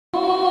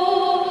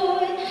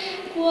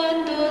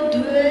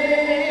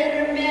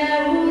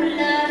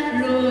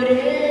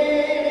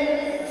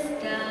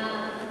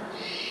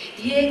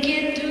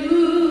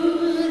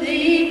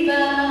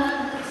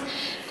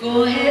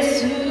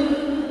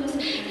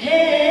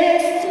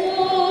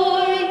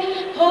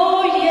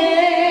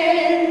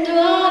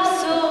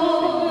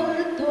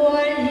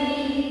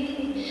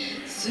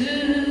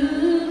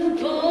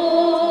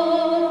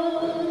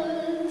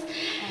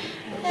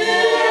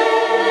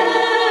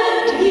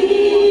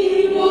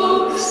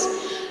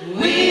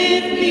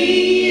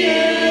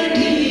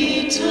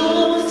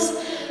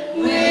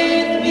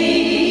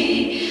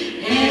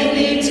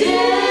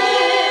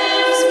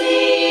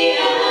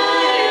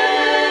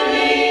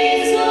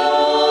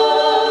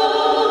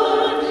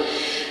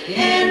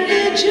and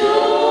the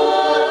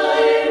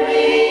joy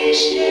we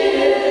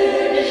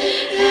share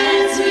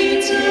as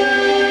we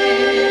tarry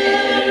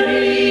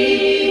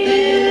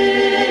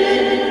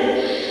there.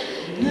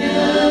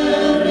 None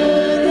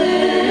other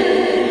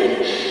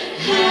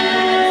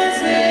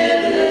has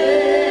ever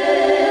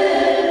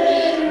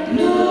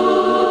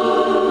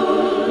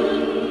known.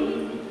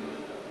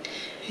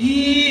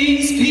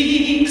 He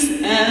speaks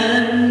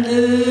and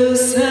the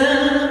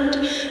sound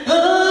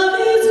of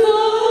his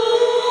voice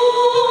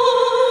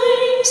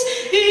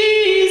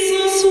is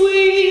so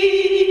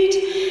sweet,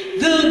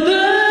 the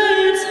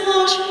birds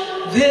hush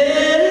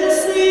their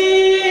singing,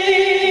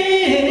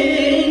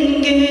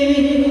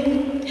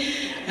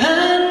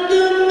 and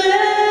the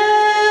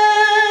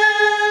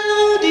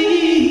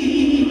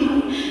melody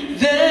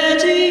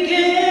that he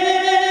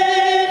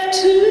gave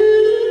to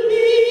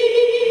me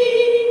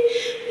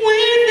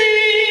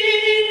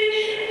within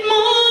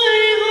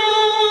my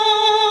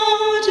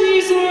heart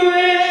is ringing.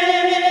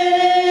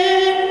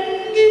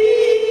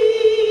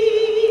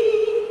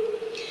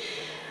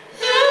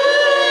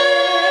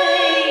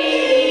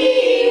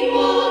 He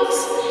walks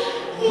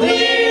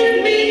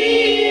with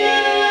me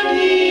and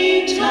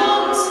he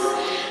talks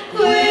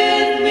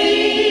with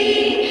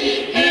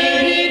me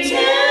and he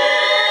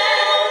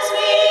tells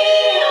me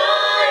I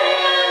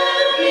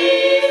am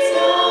his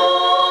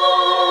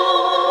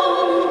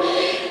own,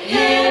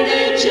 and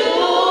the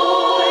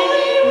joy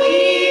we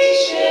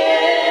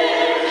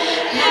share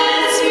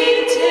as we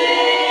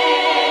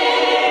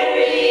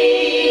tarry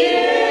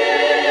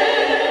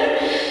there.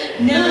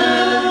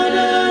 None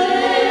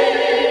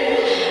other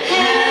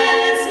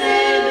has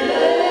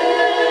ever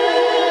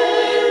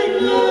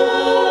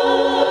known.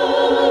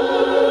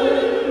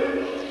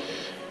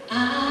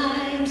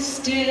 I'd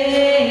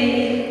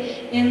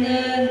stay in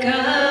the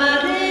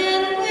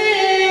garden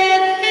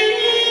with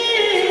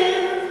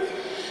him,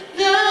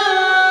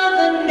 though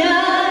the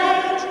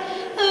night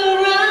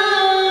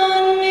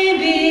around me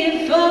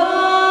be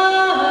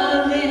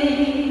falling,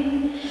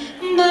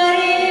 but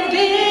he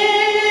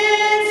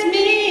bids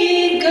me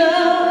go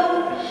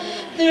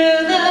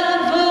through the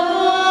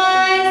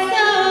voice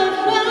of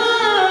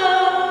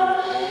woe.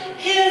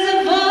 His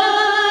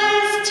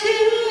voice to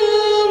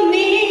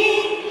me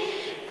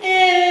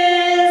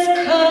is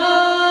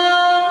calling,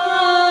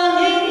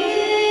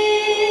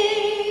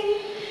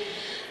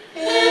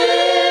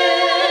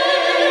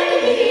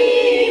 and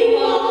he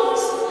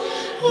walks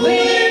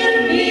with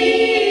me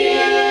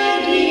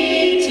and he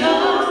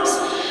talks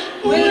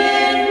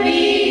with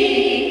me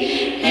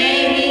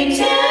and he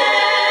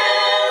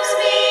tells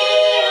me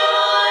I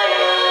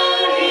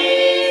am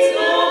his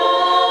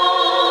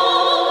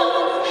own,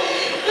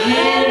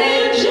 and the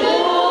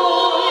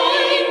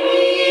joy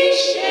we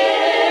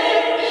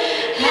share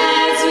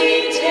as we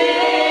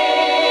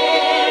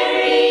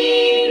tarry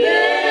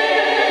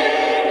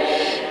there.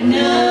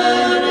 No